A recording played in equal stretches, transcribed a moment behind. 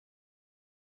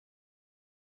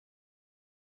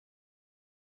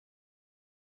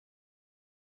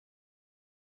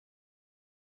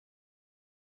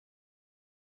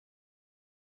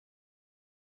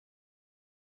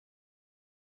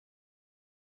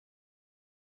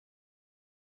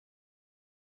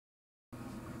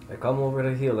I come over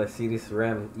the hill, I see this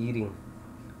ram eating.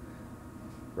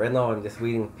 Right now I'm just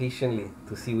waiting patiently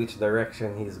to see which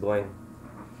direction he's going.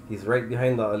 He's right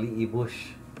behind the ali'i bush.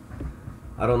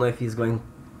 I don't know if he's going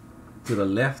to the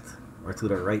left or to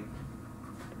the right.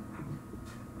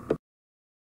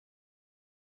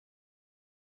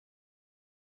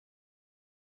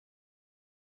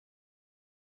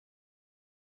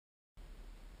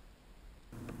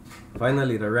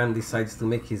 Finally, the ram decides to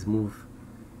make his move.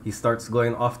 He starts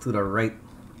going off to the right.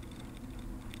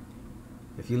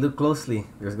 If you look closely,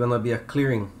 there's gonna be a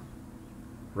clearing.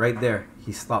 Right there,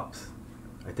 he stops.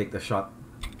 I take the shot.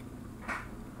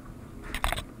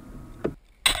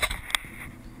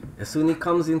 As soon as he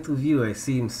comes into view, I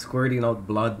see him squirting out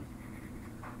blood.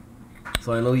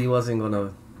 So I know he wasn't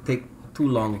gonna take too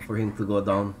long for him to go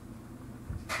down.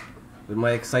 With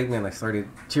my excitement, I started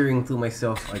cheering to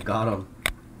myself. I got him.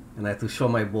 And I had to show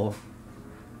my bow.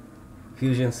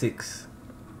 Fusion 6.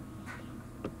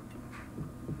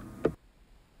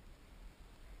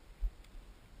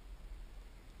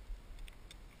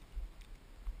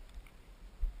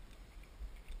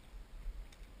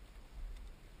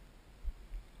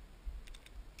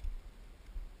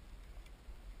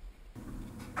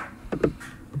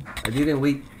 I didn't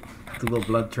wait to go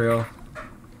blood trail.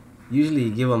 Usually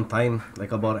you give them time,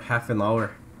 like about half an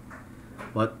hour.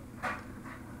 But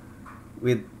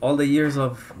with all the years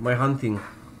of my hunting,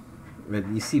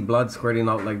 when you see blood squirting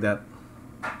out like that,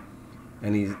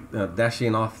 and he's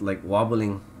dashing off, like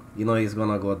wobbling, you know he's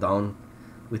gonna go down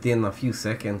within a few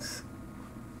seconds.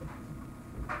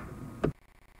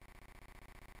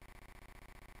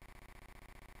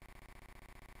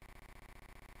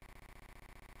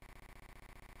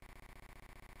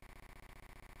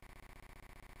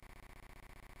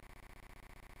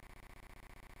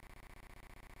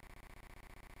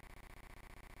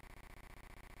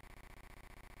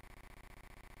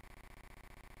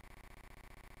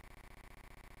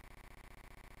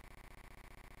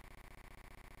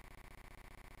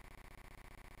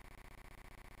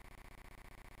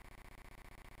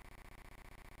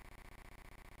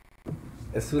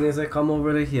 As soon as I come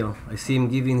over the hill, I see him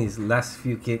giving his last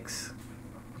few kicks.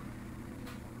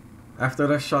 After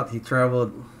that shot, he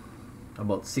traveled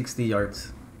about 60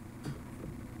 yards.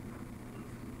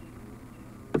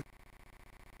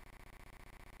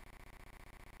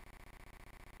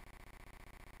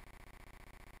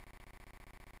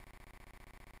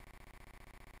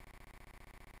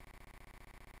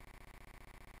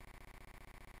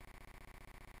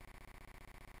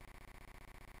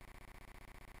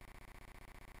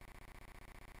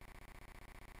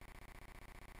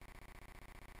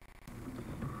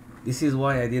 This is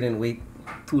why I didn't wait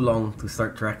too long to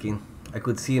start tracking. I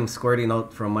could see him squirting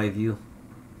out from my view.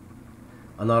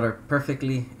 Another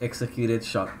perfectly executed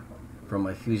shot from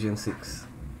my Fusion 6.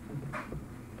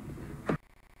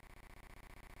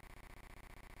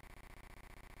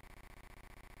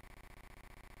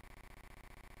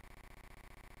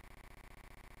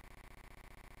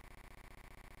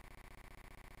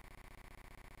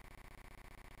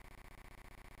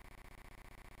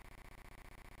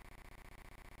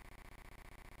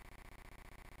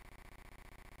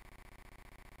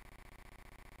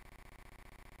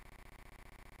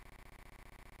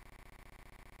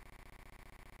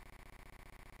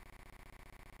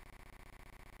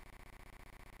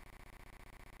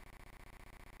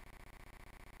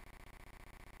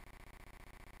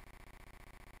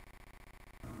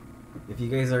 If you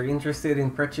guys are interested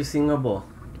in purchasing a bow,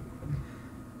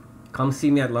 come see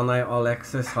me at Lanai All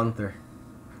Access Hunter.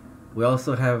 We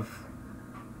also have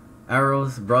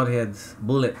arrows, broadheads,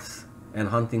 bullets, and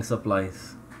hunting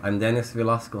supplies. I'm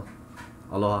Velasco.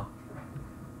 Aloha.